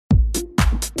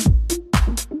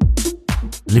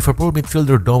Liverpool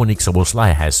midfielder Dominik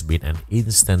Szoboszlai has been an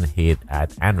instant hit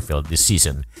at Anfield this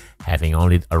season, having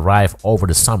only arrived over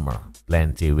the summer.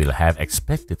 Plenty will have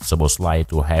expected Szoboszlai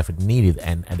to have needed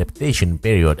an adaptation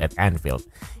period at Anfield.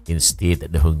 Instead,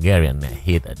 the Hungarian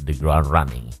hit the ground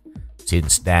running.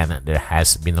 Since then, there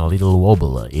has been a little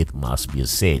wobble, it must be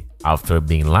said, after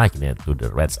being likened to the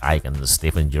Reds icon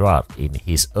Steven Gerrard in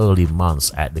his early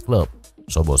months at the club.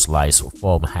 Szoboszlai's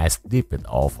form has dipped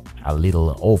off a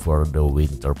little over the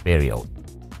winter period.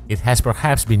 It has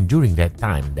perhaps been during that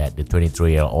time that the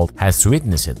 23-year-old has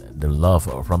witnessed the love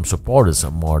from supporters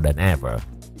more than ever.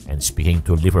 And speaking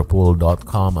to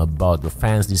Liverpool.com about the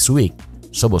fans this week,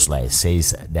 Szoboszlai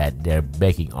says that their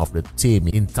backing of the team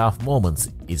in tough moments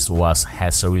is what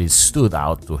has really stood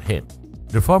out to him.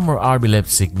 The former RB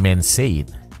Leipzig man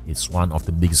said, "It's one of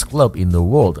the biggest clubs in the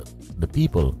world. The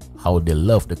people, how they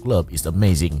love the club is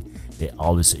amazing. They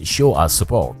always show us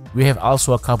support. We have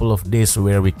also a couple of days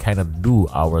where we cannot do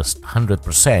our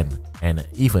 100%, and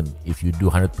even if you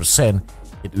do 100%,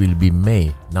 it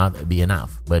may not be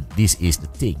enough. But this is the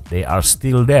thing, they are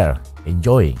still there,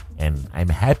 enjoying, and I'm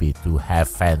happy to have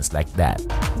fans like that."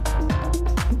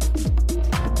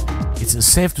 It's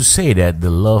safe to say that the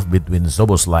love between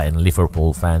Szoboszlai and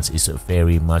Liverpool fans is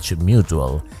very much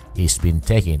mutual. He's been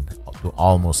taken to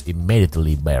almost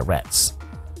immediately by Reds.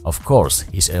 Of course,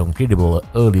 his incredible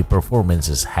early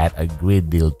performances had a great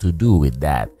deal to do with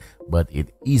that, but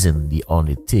it isn't the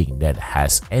only thing that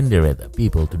has endeared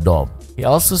people to Dom. He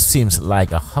also seems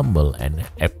like a humble and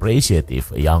appreciative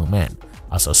young man.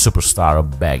 As a superstar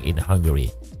back in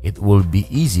Hungary, it would be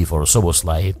easy for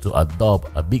Szoboszlai to adopt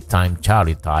a big-time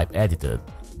Charlie-type attitude,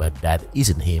 but that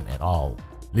isn't him at all.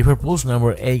 Liverpool's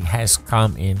number 8 has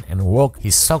come in and worked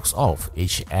his socks off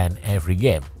each and every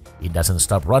game. He doesn't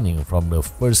stop running from the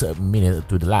first minute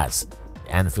to the last.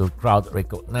 The Anfield crowd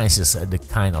recognizes the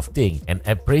kind of thing and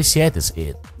appreciates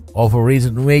it. Over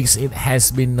recent weeks, it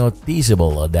has been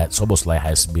noticeable that Szoboszlai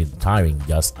has been tiring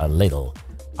just a little.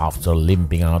 After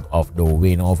limping out of the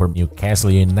win over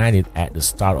Newcastle United at the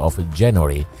start of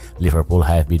January, Liverpool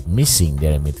have been missing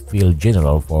their midfield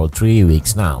general for 3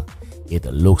 weeks now. It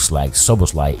looks like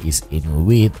Szoboszlai is in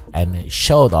with and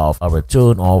showed off a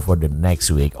return over the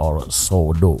next week or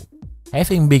so though.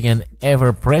 Having been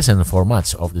ever-present for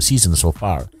much of the season so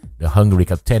far, the Hungary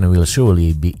captain will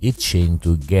surely be itching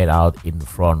to get out in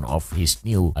front of his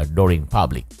new adoring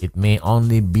public. It may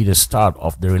only be the start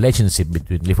of the relationship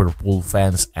between Liverpool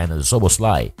fans and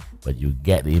Szoboszlai, but you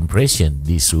get the impression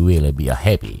this will be a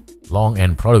happy, long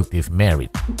and productive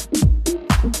marriage.